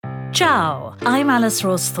Ciao, I'm Alice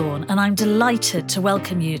Rawsthorne and I'm delighted to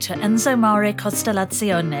welcome you to Enzo Mari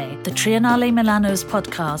Costellazione, the Triennale Milano's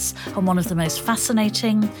podcast on one of the most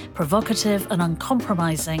fascinating, provocative and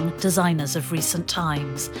uncompromising designers of recent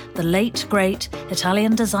times, the late, great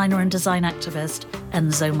Italian designer and design activist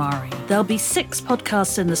Enzo Mari. There'll be 6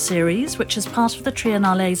 podcasts in the series, which is part of the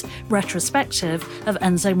Triennale's retrospective of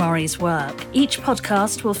Enzo Mari's work. Each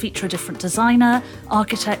podcast will feature a different designer,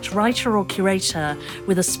 architect, writer or curator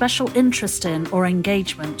with a special interest in or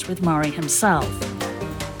engagement with Mari himself.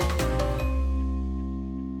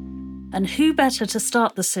 And who better to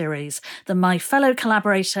start the series than my fellow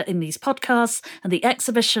collaborator in these podcasts and the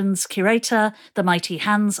exhibition's curator, the mighty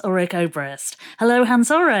Hans-Ulrich Obrist. Hello,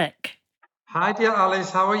 Hans-Ulrich. Hi, dear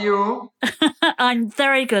Alice. How are you? I'm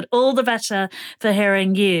very good. All the better for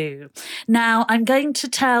hearing you. Now, I'm going to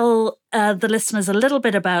tell the listeners a little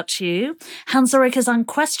bit about you. Hans-Ulrich is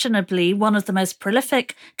unquestionably one of the most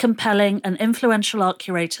prolific, compelling and influential art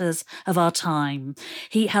curators of our time.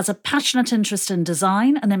 He has a passionate interest in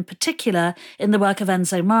design and in particular in the work of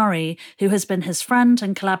Enzo Mari, who has been his friend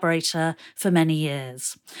and collaborator for many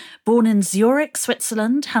years. Born in Zurich,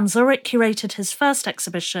 Switzerland, Hans-Ulrich curated his first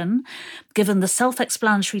exhibition, given the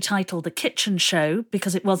self-explanatory title The Kitchen Show,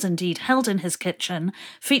 because it was indeed held in his kitchen,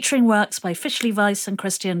 featuring works by Fischli Weiss and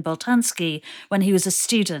Christian Boltanski when he was a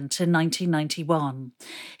student in 1991.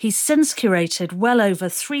 He's since curated well over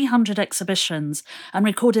 300 exhibitions and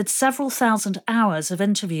recorded several thousand hours of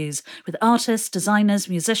interviews with artists, designers,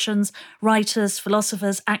 musicians, writers,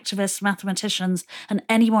 philosophers, activists, mathematicians, and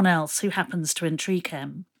anyone else who happens to intrigue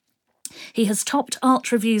him. He has topped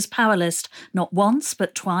Art Review's Power List not once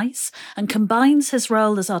but twice and combines his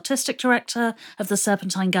role as artistic director of the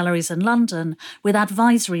Serpentine Galleries in London with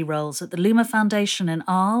advisory roles at the Luma Foundation in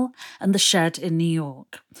Arles and the Shed in New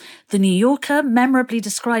York. The New Yorker memorably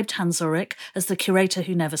described Hans-Ulrich as the curator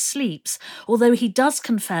who never sleeps, although he does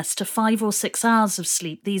confess to 5 or 6 hours of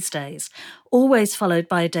sleep these days, always followed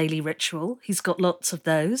by a daily ritual. He's got lots of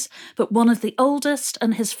those, but one of the oldest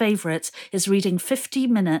and his favourites is reading 50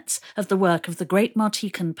 minutes of the work of the great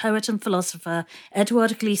Martican poet and philosopher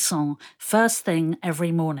Edouard Glissant first thing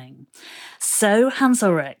every morning. So,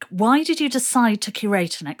 Hans-Ulrich, why did you decide to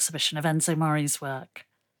curate an exhibition of Enzo Mari's work?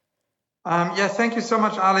 Thank you so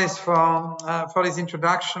much, Alice, for this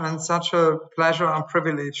introduction, and such a pleasure and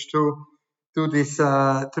privilege to do this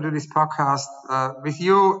podcast with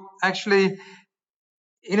you. Actually,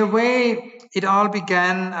 in a way, it all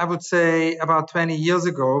began, I would say, about 20 years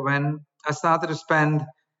ago when I started to spend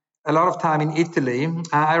a lot of time in Italy.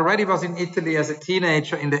 I already was in Italy as a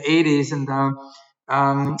teenager in the 80s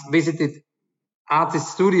and visited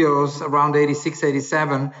artist studios around 86,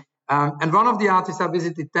 87. And one of the artists I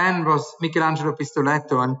visited then was Michelangelo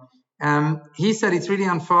Pistoletto. And he said, it's really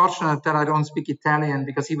unfortunate that I don't speak Italian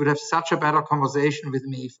because he would have such a better conversation with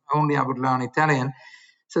me if only I would learn Italian.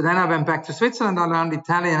 So then I went back to Switzerland, I learned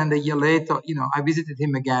Italian, and a year later, I visited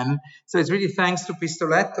him again. So it's really thanks to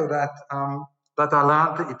Pistoletto that I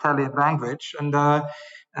learned the Italian language. And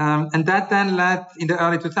that then led in the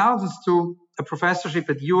early 2000s to a professorship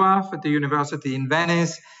at UAF at the University in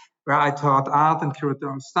Venice, where I taught art and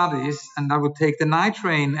curatorial studies. And I would take the night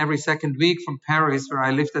train every second week from Paris, where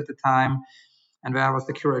I lived at the time, and where I was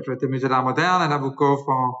the curator at the Musée d'Art Moderne. And I would go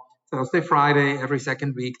for Thursday, Friday, every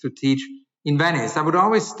second week to teach in Venice. I would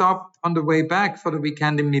always stop on the way back for the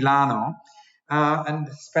weekend in Milano and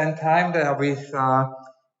spend time there with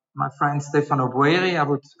my friend Stefano Boeri. I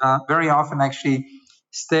would very often actually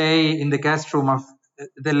stay in the guest room of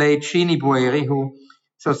the late Cini Boeri, who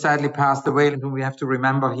so sadly passed away, and whom we have to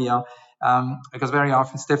remember here, because very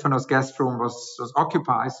often Stefano's guest room was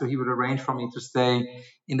occupied, so he would arrange for me to stay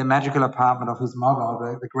in the magical apartment of his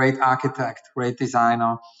mother, the great architect, great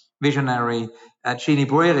designer, visionary Cini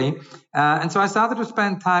Boeri. And so I started to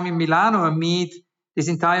spend time in Milano and meet this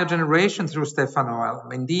entire generation through Stefano,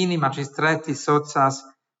 Mendini, Magistretti, Sozzas,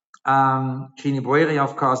 Cini Boeri,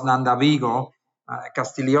 of course, Nanda Vigo,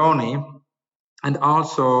 Castiglioni, and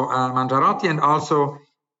also Mangiarotti, and also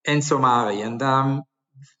Enzo Mari. And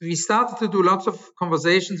we started to do lots of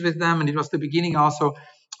conversations with them, and it was the beginning also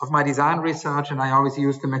of my design research, and I always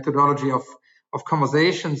used the methodology of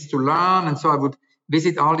conversations to learn. And so I would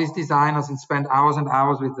visit all these designers and spend hours and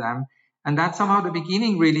hours with them. And that's somehow the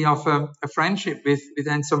beginning really of a friendship with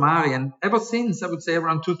Enzo Mari. And ever since, I would say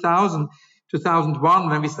around 2000, 2001,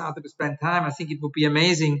 when we started to spend time, I think it would be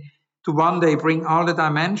amazing to one day bring all the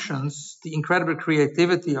dimensions, the incredible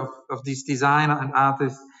creativity of this designer and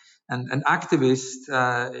artist and activist,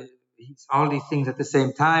 all these things at the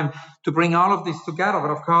same time, to bring all of this together.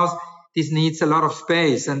 But of course, this needs a lot of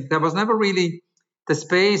space. And there was never really the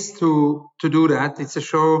space to do that. It's a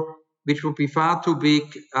show which would be far too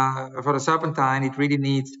big for the Serpentine. It really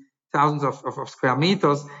needs thousands of square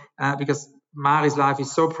meters because Mari's life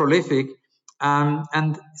is so prolific.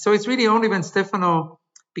 And so it's really only when Stefano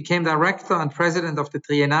became director and president of the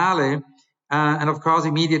Triennale, and of course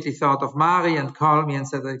immediately thought of Mari and called me and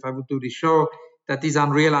said that if I would do this show, that this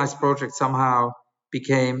unrealized project somehow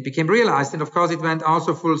became realized. And of course it went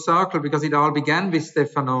also full circle because it all began with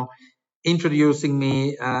Stefano introducing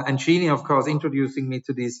me, and Gini, of course, introducing me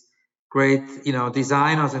to these great,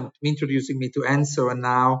 designers and introducing me to Enzo. And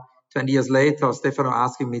now, 20 years later, Stefano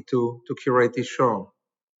asking me to curate this show.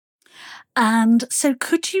 And so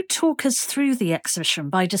could you talk us through the exhibition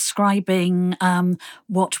by describing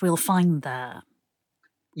what we'll find there?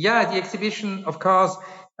 Yeah, the exhibition, of course,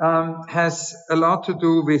 has a lot to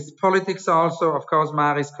do with politics also. Of course,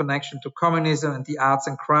 Mari's connection to communism and the arts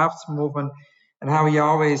and crafts movement, and how he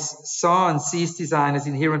always saw and sees design as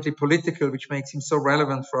inherently political, which makes him so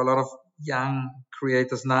relevant for a lot of young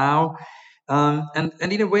creators now. And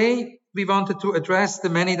in a way, we wanted to address the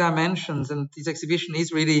many dimensions, and this exhibition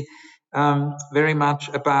is really very much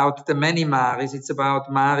about the many Maris. It's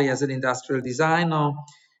about Mari as an industrial designer,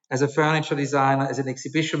 as a furniture designer, as an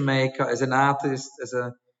exhibition maker, as an artist, as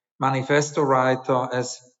a manifesto writer,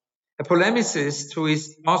 as a polemicist who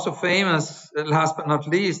is also famous, last but not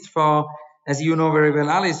least, for, as you know very well,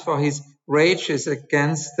 Alice, for his rages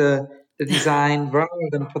against the design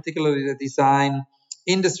world and particularly the design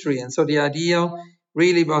industry. And so the idea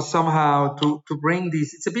really was somehow to bring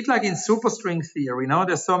these, it's a bit like in superstring theory,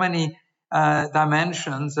 there's so many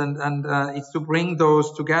dimensions, and it's to bring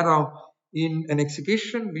those together in an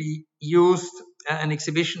exhibition. We used an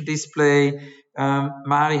exhibition display.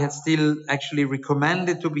 Mari had still actually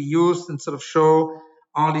recommended to be used and sort of show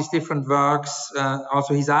all these different works,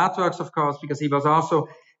 also his artworks, of course, because he was also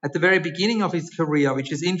at the very beginning of his career,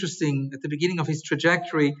 which is interesting, at the beginning of his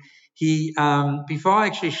trajectory, he, before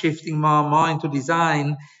actually shifting more and more into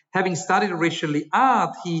design, having studied originally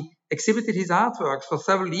art, he exhibited his artworks for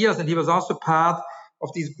several years, and he was also part of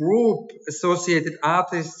this group, associated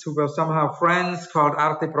artists who were somehow friends, called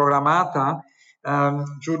Arte Programmata.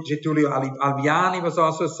 Getulio Alviani was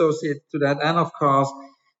also associated to that, and of course,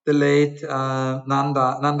 the late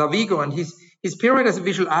Nanda Vigo. And his period as a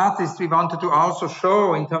visual artist, we wanted to also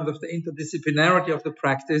show in terms of the interdisciplinarity of the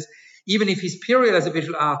practice, even if his period as a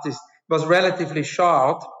visual artist was relatively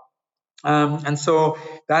short. And so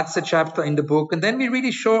that's a chapter in the book. And then we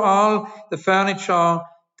really show all the furniture,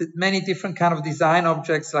 the many different kind of design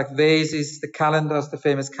objects like vases, the calendars, the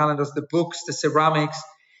famous calendars, the books, the ceramics,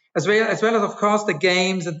 as well as, of course, the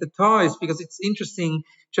games and the toys, because it's interesting,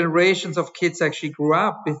 generations of kids actually grew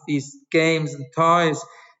up with these games and toys.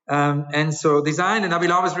 And so design, and I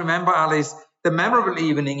will always remember, Alice, the memorable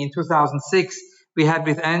evening in 2006 we had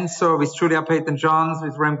with Enzo, with Julia Peyton-Johns,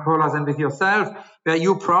 with Rem Koolhaas, and with yourself, where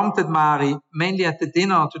you prompted Mari, mainly at the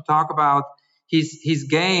dinner, to talk about his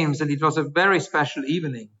games, and it was a very special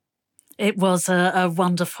evening. It was a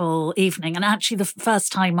wonderful evening. And actually, the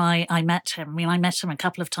first time I met him, I met him a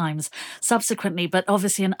couple of times subsequently, but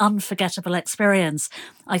obviously an unforgettable experience,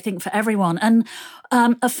 I think, for everyone. And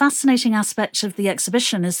a fascinating aspect of the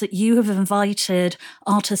exhibition is that you have invited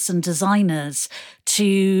artists and designers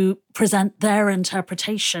to present their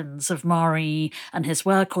interpretations of Mari and his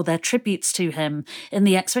work, or their tributes to him, in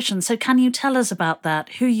the exhibition. So can you tell us about that,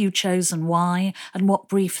 who you chose and why, and what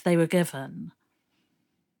brief they were given?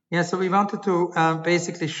 Yeah, so we wanted to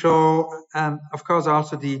basically show, of course,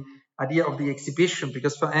 also the idea of the exhibition,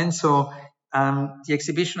 because for Enzo, the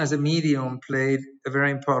exhibition as a medium played a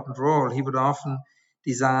very important role. He would often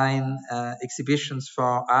design exhibitions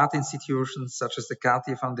for art institutions such as the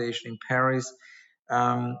Cartier Foundation in Paris,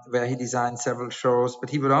 where he designed several shows, but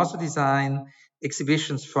he would also design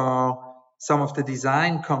exhibitions for some of the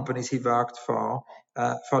design companies he worked for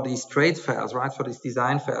these trade fairs, right, for these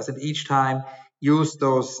design fairs, and each time use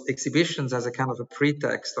those exhibitions as a kind of a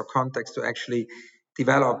pretext or context to actually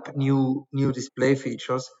develop new display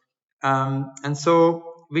features. And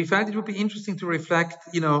so we felt it would be interesting to reflect,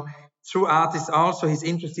 through artists also, his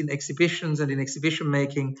interest in exhibitions and in exhibition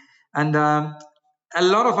making. And a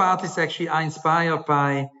lot of artists actually are inspired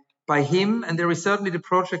by him. And there is certainly the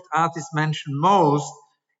project artists mentioned most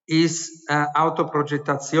is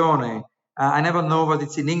Autoprogettazione, I never know what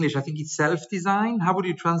it's in English. I think it's self-design. How would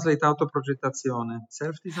you translate autoprogettazione?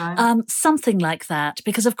 Self-design? Something like that,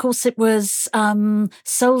 because of course it was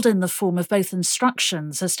sold in the form of both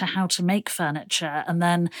instructions as to how to make furniture, and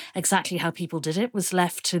then exactly how people did it was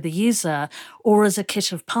left to the user, or as a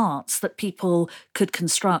kit of parts that people could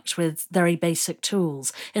construct with very basic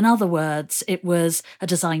tools. In other words, it was a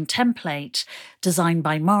design template designed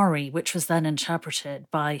by Mari, which was then interpreted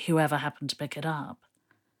by whoever happened to pick it up.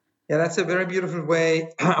 Yeah, that's a very beautiful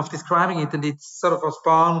way of describing it, and it sort of was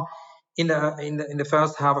born in the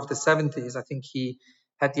first half of the 70s. I think he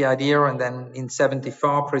had the idea, and then in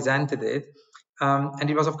 74 presented it, and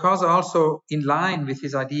it was of course also in line with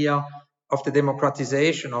his idea of the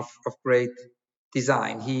democratization of great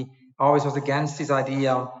design. He always was against this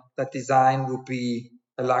idea that design would be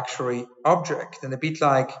a luxury object, and a bit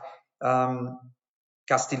like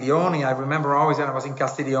Castiglione. I remember always when I was in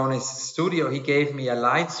Castiglione's studio, he gave me a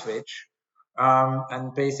light switch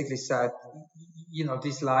and basically said,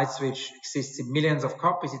 this light switch exists in millions of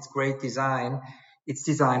copies. It's great design. It's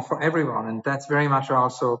designed for everyone. And that's very much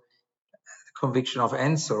also the conviction of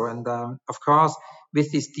Enzo. And of course,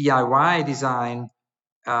 with this DIY design,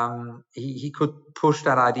 he could push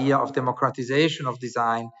that idea of democratization of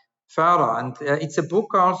design further. And it's a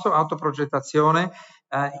book also, Autoprogettazione.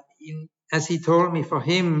 As he told me, for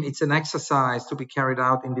him, it's an exercise to be carried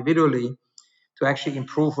out individually to actually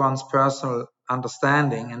improve one's personal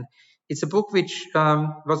understanding. And it's a book which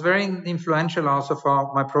was very influential also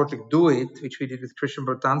for my project Do It, which we did with Christian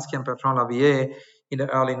Boltanski and Bertrand Lavilliers in the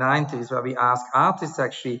early 90s, where we asked artists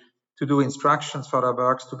actually to do instructions for their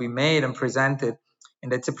works to be made and presented.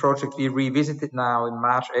 And it's a project we revisited now in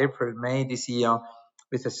March, April, May this year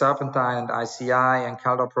with the Serpentine and ICI and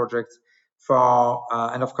Caldor projects for,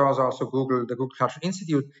 and of course also the Google Cultural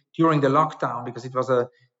Institute during the lockdown, because it was a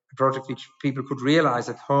project which people could realize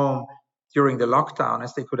at home during the lockdown,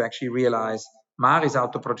 as they could actually realize Mari's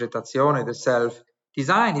autoprogettazione, the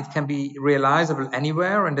self-design. It can be realizable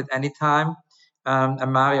anywhere and at any time.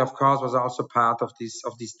 And Mari, of course, was also part of this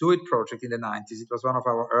Do It project in the 90s. It was one of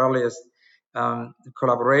our earliest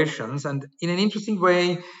collaborations. And in an interesting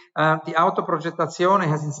way, the autoprogettazione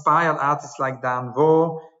has inspired artists like Dan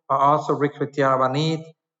Vo, or also Rick Tiaravanit,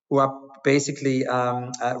 who are basically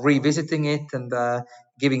revisiting it and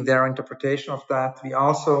giving their interpretation of that. We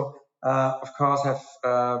also, of course, have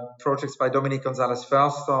projects by Dominique Gonzalez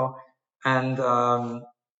Förster and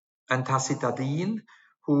Tacita Dean,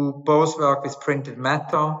 who both work with printed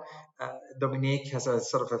matter. Dominique has a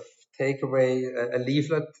sort of a takeaway, a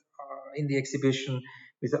leaflet in the exhibition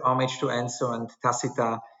with the homage to Enzo, and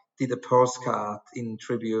Tacita did a postcard in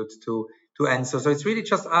tribute to Enzo. So it's really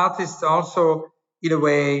just artists also, in a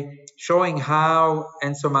way, showing how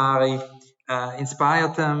Enzo Mari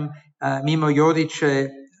inspired them. Mimo Jodice,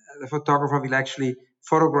 the photographer, will actually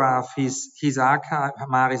photograph his archive,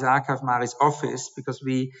 Mari's archive, Mari's office, because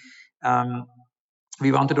we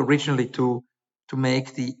wanted originally to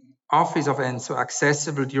make the office of Enzo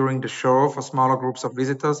accessible during the show for smaller groups of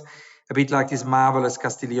visitors, a bit like this marvelous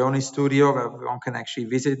Castiglione studio where one can actually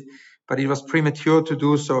visit. But it was premature to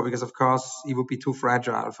do so because, of course, it would be too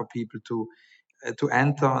fragile for people to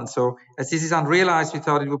enter. And so, as this is unrealized, we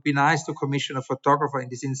thought it would be nice to commission a photographer, in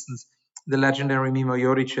this instance, the legendary Mimo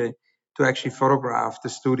Jodice, to actually photograph the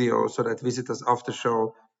studio so that visitors of the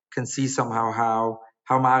show can see somehow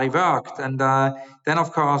how Mari worked. And then,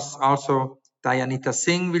 of course, also Dayanita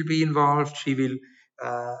Singh will be involved. She will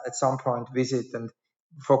at some point visit and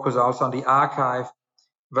focus also on the archive.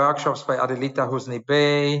 Workshops by Adelita Husni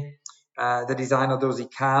Bey, the designer Dosi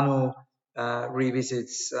Kanu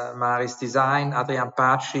revisits Mari's design. Adrian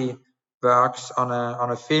Paci works on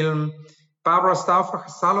a film. Barbara Stauffacher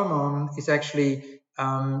Salomon is actually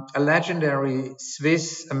a legendary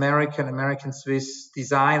American-Swiss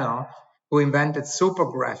designer who invented super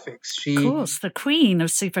graphics. Of course, the queen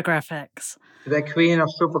of super graphics. The queen of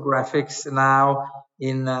super graphics now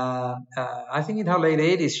in, I think in her late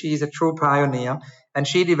 80s, she is a true pioneer. And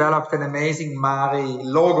she developed an amazing Mari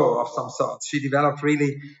logo of some sort. She developed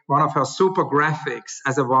really one of her super graphics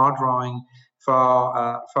as a wall drawing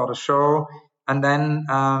for the show. And then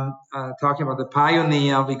talking about the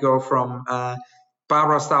pioneer, we go from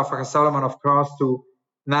Barbara Stauffacher Solomon, of course, to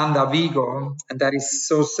Nanda Vigo. And that is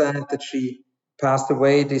so sad that she passed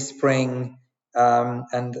away this spring. And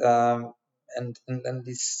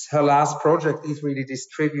this, her last project is really this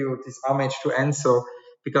tribute, this homage to Enzo,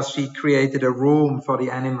 because she created a room for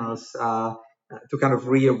the animals to kind of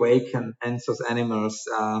reawaken Enzo's animals,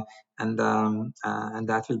 and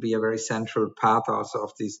that will be a very central part also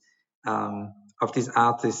of this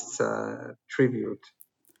artist's tribute.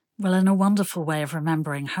 Well, and a wonderful way of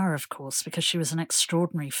remembering her, of course, because she was an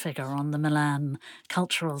extraordinary figure on the Milan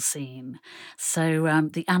cultural scene. So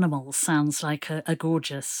the animals sounds like a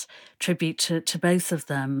gorgeous tribute to both of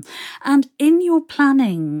them. And in your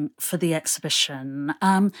planning for the exhibition,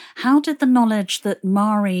 how did the knowledge that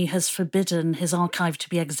Mari has forbidden his archive to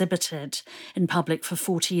be exhibited in public for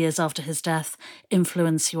 40 years after his death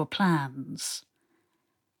influence your plans?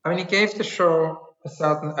 I mean, it gave the show a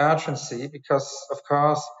certain urgency because, of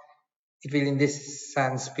course, it will in this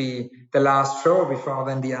sense be the last show before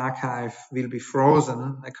then the archive will be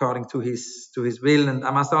frozen according to his will. And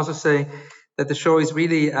I must also say that the show is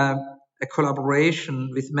really a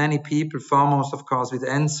collaboration with many people, foremost, of course, with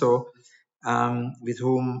Enzo, with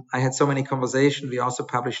whom I had so many conversations. We also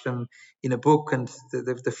published them in a book, and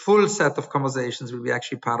the full set of conversations will be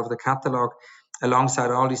actually part of the catalog,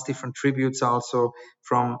 alongside all these different tributes also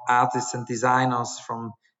from artists and designers,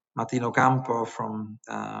 from Martino Campo, from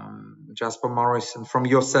Jasper Morrison, from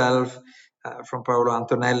yourself, from Paolo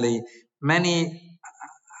Antonelli. Many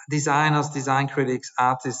designers, design critics,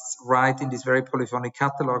 artists write in this very polyphonic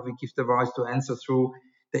catalog. We give the voice to Enzo through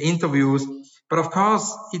the interviews. But of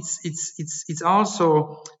course, it's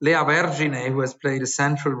also Lea Vergine, who has played a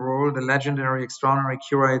central role, the legendary, extraordinary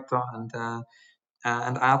curator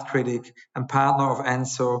and art critic and partner of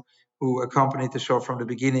Enzo, who accompanied the show from the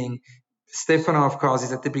beginning. Stefano, of course,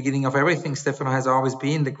 is at the beginning of everything. Stefano has always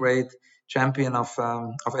been the great champion of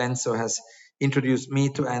Enzo, has introduced me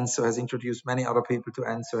to Enzo, has introduced many other people to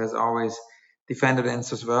Enzo, has always defended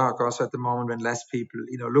Enzo's work, also at the moment when less people,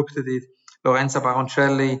 looked at it. Lorenzo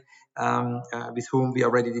Baroncelli, with whom we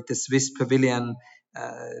already did the Swiss Pavilion,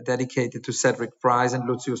 dedicated to Cedric Price and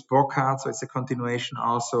Lucius Burkhardt. So it's a continuation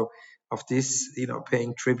also of this,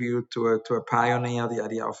 paying tribute to a pioneer, the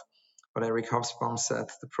idea of what Eric Hobsbawm said,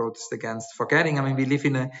 the protest against forgetting. I mean, we live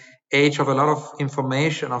in an age of a lot of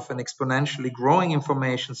information, of an exponentially growing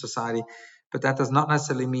information society, but that does not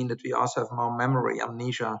necessarily mean that we also have more memory.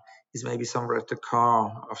 Amnesia is maybe somewhere at the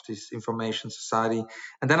core of this information society.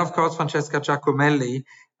 And then, of course, Francesca Giacomelli,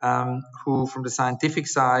 who from the scientific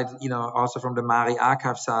side, also from the Mari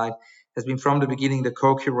archive side, has been from the beginning the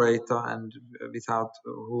co-curator, and without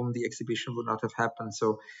whom the exhibition would not have happened.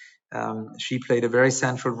 So she played a very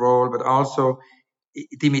central role, but also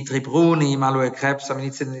Dimitri Bruni, Manuel Krebs. I mean,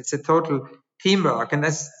 it's a total teamwork. And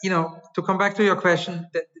as to come back to your question,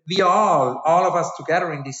 that we all of us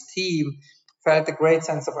together in this team felt a great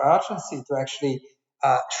sense of urgency to actually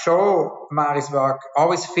show Mari's work,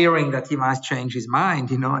 always fearing that he might change his mind,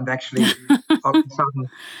 and actually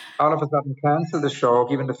all of a sudden cancel the show,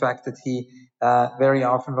 given the fact that he very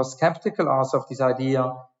often was skeptical also of this idea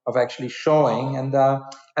of actually showing. And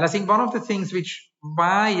I think one of the things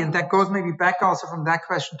and that goes maybe back also from that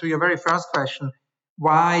question to your very first question,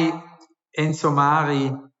 why Enzo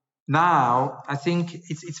Mari now? I think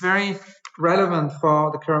it's very relevant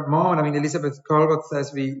for the current moment. I mean, Elizabeth Colbert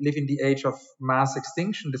says we live in the age of mass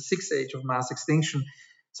extinction, the sixth age of mass extinction,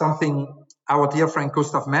 something our dear friend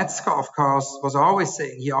Gustav Metzger, of course, was always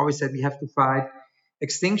saying. He always said we have to fight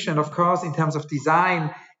extinction. Of course, in terms of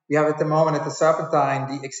design, we have at the moment at the Serpentine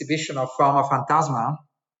the exhibition of Forma Fantasma,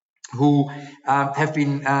 who have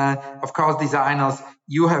been, of course, designers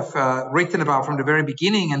you have written about from the very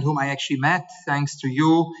beginning and whom I actually met thanks to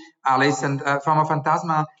you, Alice. And Forma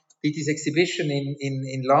Fantasma did this exhibition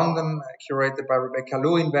in London, curated by Rebecca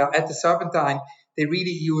Lewin, where at the Serpentine, they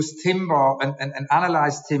really use timber and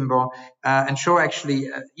analyze timber and show actually,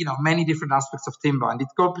 many different aspects of timber. And it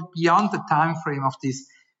goes beyond the time frame of this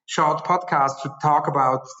short podcast to talk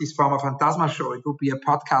about this Forma Fantasma show. It would be a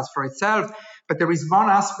podcast for itself. But there is one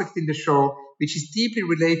aspect in the show which is deeply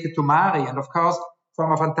related to Mari. And of course,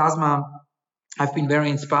 Forma Fantasma, I've been very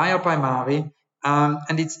inspired by Mari.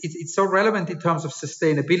 And it's so relevant in terms of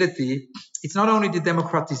sustainability. It's not only the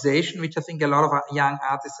democratization, which I think a lot of young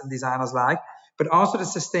artists and designers like, but also the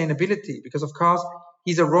sustainability, because of course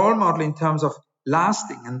he's a role model in terms of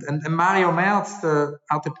lasting. And Mario Merz, the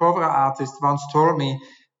Arte Povera artist, once told me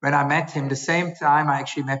when I met him, the same time I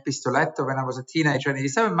actually met Pistoletto when I was a teenager, and he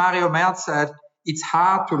said, Mario Merz said, it's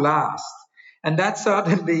hard to last. And that's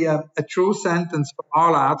certainly a true sentence for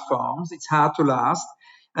all art forms. It's hard to last.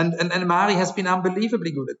 And Mari has been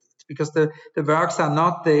unbelievably good at it because the works are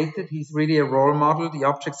not dated. He's really a role model. The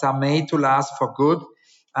objects are made to last for good.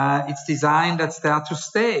 It's design that's there to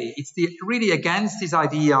stay. It's really against this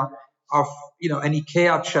idea of an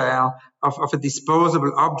IKEA chair, of a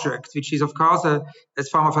disposable object, which is of course, as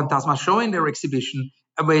Forma Fantasma show in their exhibition,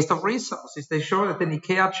 a waste of resources. They show that an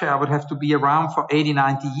IKEA chair would have to be around for 80,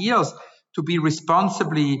 90 years to be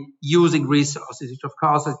responsibly using resources, which of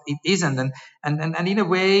course it isn't. And in a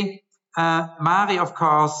way, Mari, of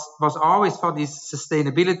course, was always for this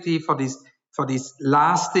sustainability, for this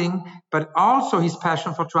lasting, but also his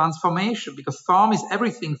passion for transformation, because form is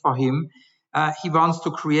everything for him. He wants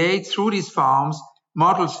to create through these forms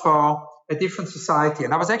models for a different society.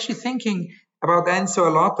 And I was actually thinking about Enzo a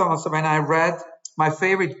lot also when I read my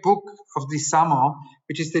favorite book of this summer,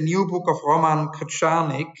 which is the new book of Roman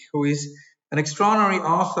Krcharnik, who is an extraordinary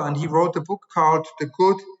author, and he wrote a book called The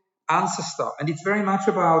Good Ancestor. And it's very much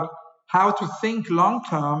about how to think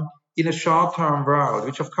long-term in a short-term world,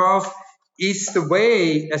 which of course is the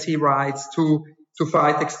way, as he writes, to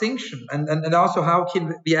fight extinction. And also how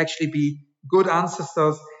can we actually be good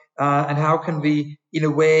ancestors, and how can we, in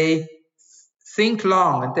a way, think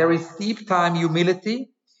long. And there is deep time humility,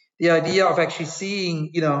 the idea of actually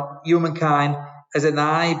seeing, humankind as an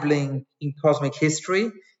eye blink in cosmic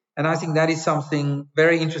history. And I think that is something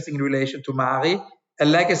very interesting in relation to Mari, a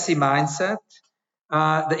legacy mindset,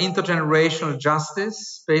 the intergenerational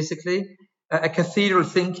justice, basically, a cathedral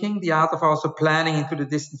thinking, the art of also planning into the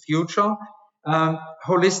distant future,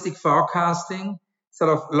 holistic forecasting,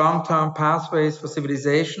 sort of long-term pathways for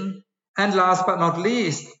civilization, and last but not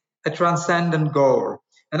least, a transcendent goal.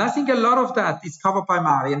 And I think a lot of that is covered by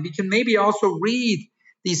Mari, and we can maybe also read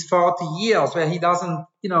these 40 years where he doesn't,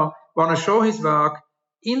 want to show his work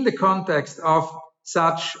in the context of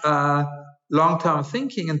such long-term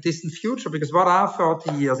thinking and distant future, because what are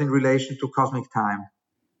 40 years in relation to cosmic time?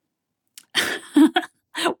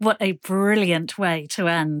 What a brilliant way to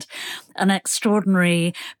end an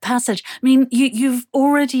extraordinary passage. I mean, you've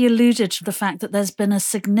already alluded to the fact that there's been a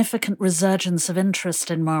significant resurgence of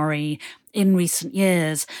interest in Mari in recent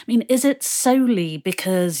years. I mean, is it solely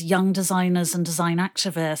because young designers and design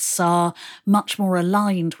activists are much more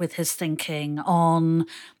aligned with his thinking on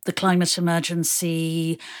the climate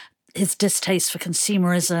emergency, his distaste for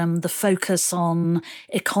consumerism, the focus on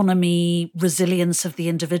economy, resilience of the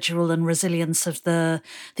individual and resilience of the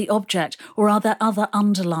object? Or are there other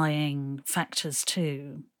underlying factors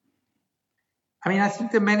too? I mean, I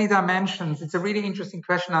think the many dimensions, it's a really interesting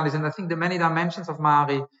question, Alice, and I think the many dimensions of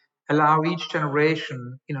Mari allow each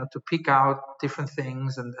generation, to pick out different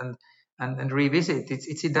things and revisit.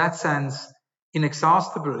 It's in that sense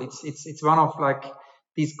inexhaustible. It's one of like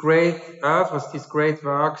these great earths, these great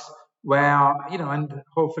works where, and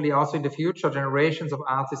hopefully also in the future, generations of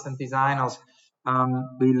artists and designers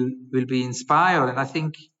will be inspired. And I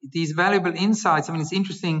think these valuable insights, I mean, it's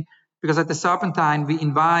interesting because at the Serpentine, we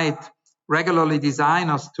invite regularly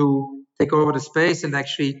designers to take over the space and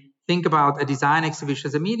actually think about a design exhibition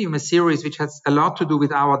as a medium, a series which has a lot to do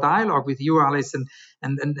with our dialogue with you, Alice,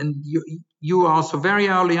 and you also very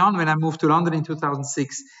early on when I moved to London in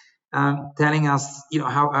 2006, telling us,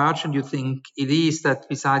 how urgent you think it is that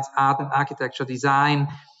besides art and architecture, design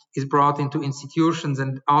is brought into institutions,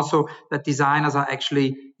 and also that designers are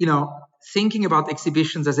actually, thinking about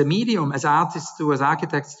exhibitions as a medium, as artists do, as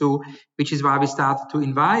architects do, which is why we started to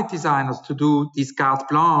invite designers to do this carte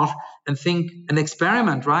blanche and think an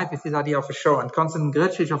experiment, right, with this idea of a show. And Konstantin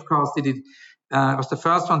Grcic, of course, did it, was the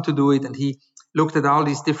first one to do it, and he looked at all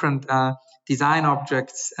these different design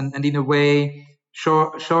objects and in a way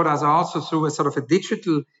showed us also through a sort of a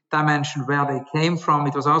digital dimension where they came from.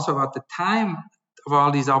 It was also about the time of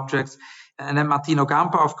all these objects. And then Martino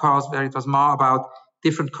Gampa, of course, where it was more about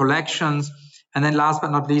different collections. And then last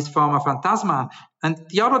but not least, Forma Fantasma. And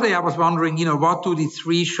the other day I was wondering, what do these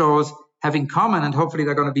three shows have in common? And hopefully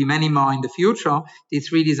there are going to be many more in the future, these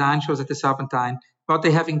three design shows at the Serpentine. What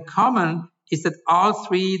they have in common is that all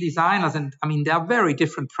three designers, and I mean, they are very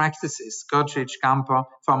different practices, Grcic, Gampa,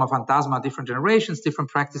 Forma Fantasma, different generations, different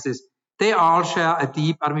practices. They all share a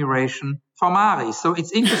deep admiration for Mari. So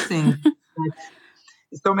it's interesting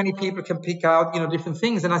so many people can pick out, different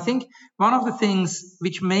things. And I think one of the things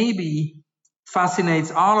which maybe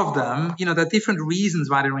fascinates all of them, there are different reasons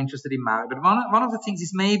why they're interested in Mari. But one of the things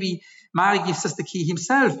is maybe Mari gives us the key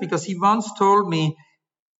himself, because he once told me,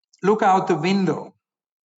 look out the window,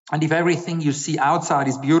 and if everything you see outside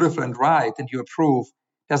is beautiful and right and you approve,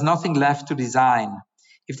 there's nothing left to design.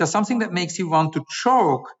 If there's something that makes you want to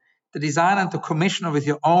choke the designer and the commissioner with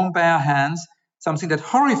your own bare hands, something that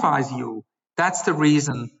horrifies you, that's the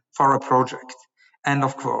reason for a project. End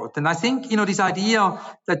of quote. And I think, this idea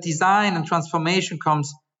that design and transformation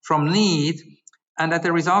comes from need, and that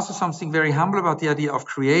there is also something very humble about the idea of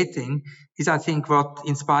creating, is, I think, what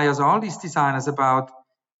inspires all these designers about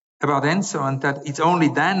Enzo, and that it's only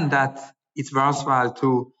then that it's worthwhile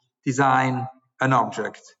to design an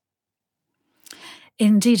object.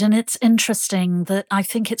 Indeed, and it's interesting that I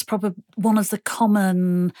think it's probably one of the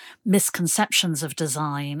common misconceptions of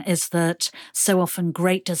design is that so often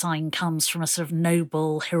great design comes from a sort of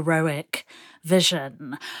noble, heroic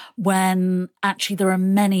vision, when actually there are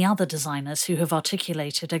many other designers who have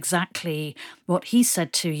articulated exactly what he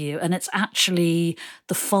said to you. And it's actually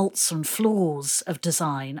the faults and flaws of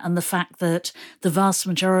design and the fact that the vast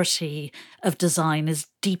majority of design is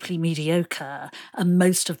deeply mediocre and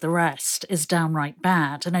most of the rest is downright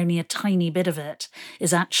bad, and only a tiny bit of it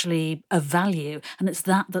is actually of value, and it's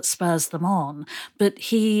that spurs them on. But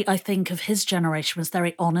he, I think, of his generation was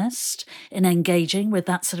very honest in engaging with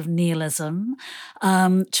that sort of nihilism,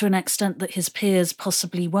 to an extent that his peers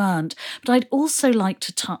possibly weren't. But I'd also like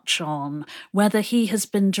to touch on whether he has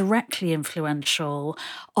been directly influential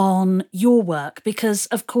on your work, because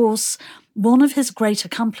of course one of his great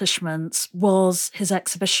accomplishments was his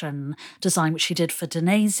exhibition design, which he did for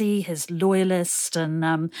Danesi, his loyalist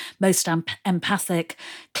and most empathic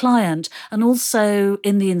client, and also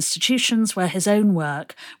in the institutions where his own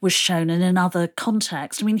work was shown and in other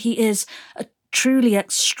contexts. I mean, he is a truly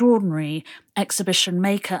extraordinary exhibition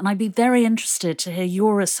maker, and I'd be very interested to hear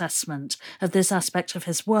your assessment of this aspect of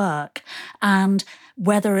his work and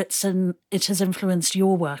whether it has influenced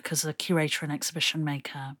your work as a curator and exhibition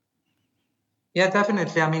maker. Yeah,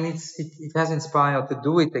 definitely. I mean, it has inspired the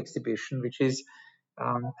Do It exhibition, which has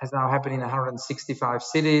now happened in 165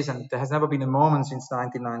 cities, and there has never been a moment since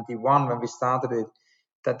 1991 when we started it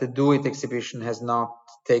that the Do It exhibition has not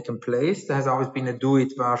taken place. There has always been a Do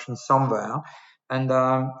It version somewhere, and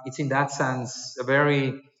it's in that sense a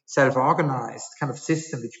very self-organized kind of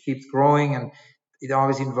system which keeps growing, and it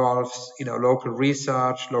always involves local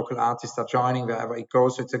research, local artists are joining wherever it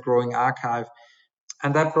goes. So it's a growing archive.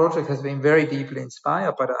 And that project has been very deeply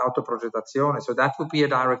inspired by the Autoprogettazione. So that would be a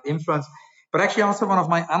direct influence. But actually also one of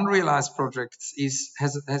my unrealized projects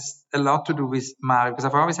has a lot to do with Mario, because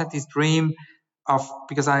I've always had this dream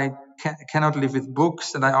because I cannot live with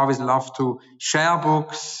books, and I always love to share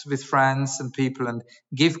books with friends and people and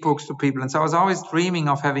give books to people. And so I was always dreaming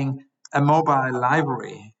of having a mobile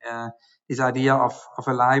library, this idea of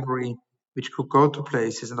a library which could go to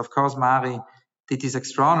places. And of course, Mari did this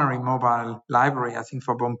extraordinary mobile library, I think,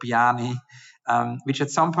 for Bompiani, which at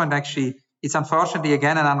some point actually, it's unfortunately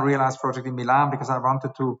again an unrealized project in Milan, because I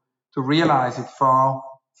wanted to realize it for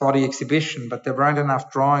the exhibition, but there weren't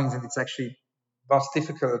enough drawings, and it's actually was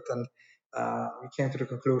difficult, and we came to the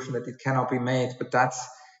conclusion that it cannot be made. But that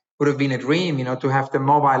would have been a dream, to have the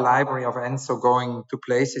mobile library of Enzo going to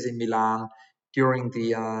places in Milan during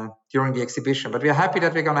the exhibition. But we are happy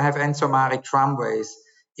that we're going to have Enzo Mari tramways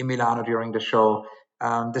in Milano during the show.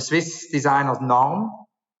 The Swiss designers Norm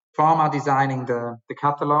Form are designing the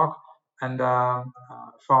catalog, and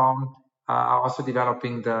Form are also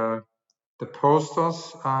developing the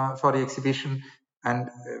posters for the exhibition.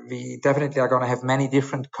 And we definitely are going to have many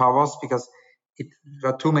different covers, because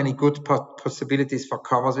there are too many good possibilities for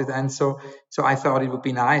covers with Enzo. So I thought it would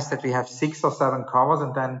be nice that we have 6 or 7 covers,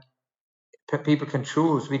 and then people can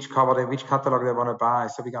choose which catalog they want to buy.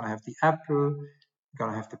 So we're going to have the Apple, we're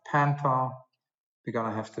going to have the Panther, we're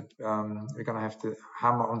going to have the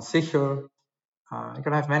Hammer und Sichel. We're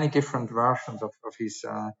going to have many different versions of his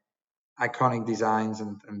iconic designs,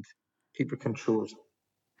 and people can choose.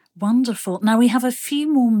 Wonderful. Now we have a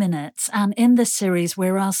few more minutes, and in this series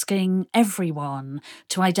we're asking everyone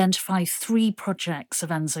to identify 3 projects of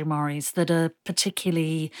Enzo Mari's that are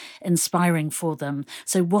particularly inspiring for them.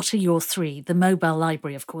 So what are your 3? The mobile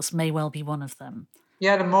library, of course, may well be one of them.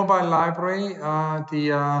 Yeah, the mobile library,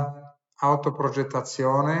 the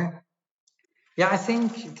Autoprogettazione. Yeah, I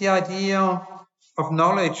think the idea of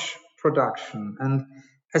knowledge production, and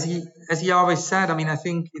as he always said, I mean, I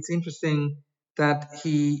think it's interesting that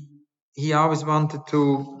he always wanted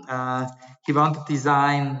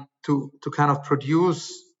design to kind of produce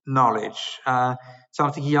knowledge.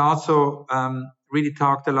 Something he also really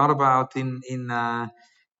talked a lot about in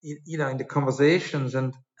the conversations,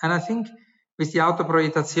 and I think with the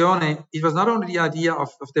Autoprogettazione, it was not only the idea of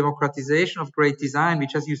democratization of great design,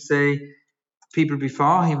 which, as you say, people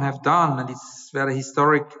before him have done, and it's very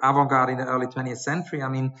historic avant-garde in the early 20th century. I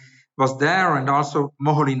mean, was there, and also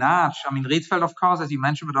Moholy-Nagy. I mean, Rietveld, of course, as you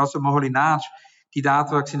mentioned, but also Moholy-Nagy did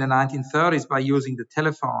artworks in the 1930s by using the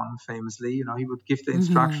telephone, famously. He would give the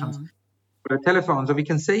instructions for the telephone. So we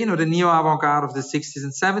can say, the neo-avant-garde of the 60s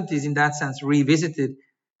and 70s, in that sense, revisited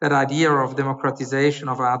that idea of democratization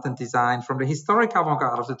of art and design from the historic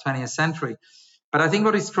avant-garde of the 20th century. But I think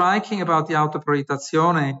what is striking about the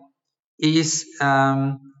Autoprogettazione is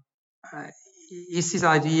this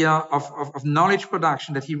idea of knowledge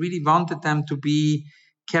production, that he really wanted them to be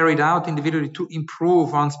carried out individually to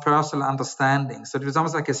improve one's personal understanding. So it was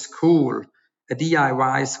almost like a school, a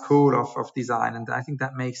DIY school of design, and I think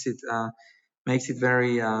that makes it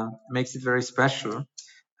very special.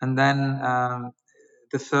 And then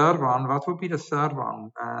the third one, what would be the third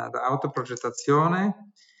one? The autoprogettazione.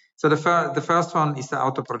 So the first one is the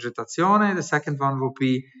autoprogettazione. The second one would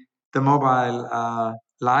be the mobile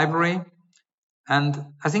library. And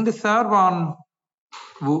I think the third one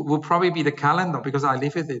will probably be the calendar, because I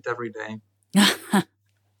live with it every day.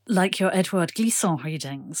 Like your Edouard Glissant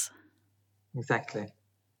readings. Exactly.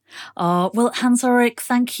 Oh, well, Hans-Ulrich,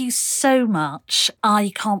 thank you so much.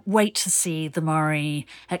 I can't wait to see the Maury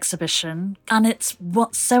exhibition. And it's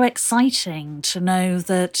what's so exciting to know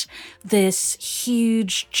that this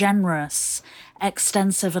huge, generous,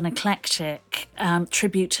 extensive and eclectic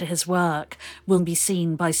tribute to his work will be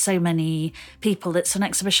seen by so many people. It's an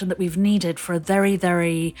exhibition that we've needed for a very,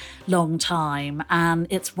 very long time. And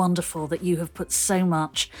it's wonderful that you have put so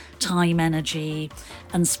much time, energy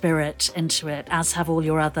and spirit into it, as have all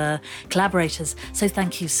your other collaborators. So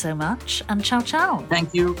thank you so much, and ciao, ciao.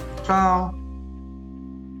 Thank you. Ciao.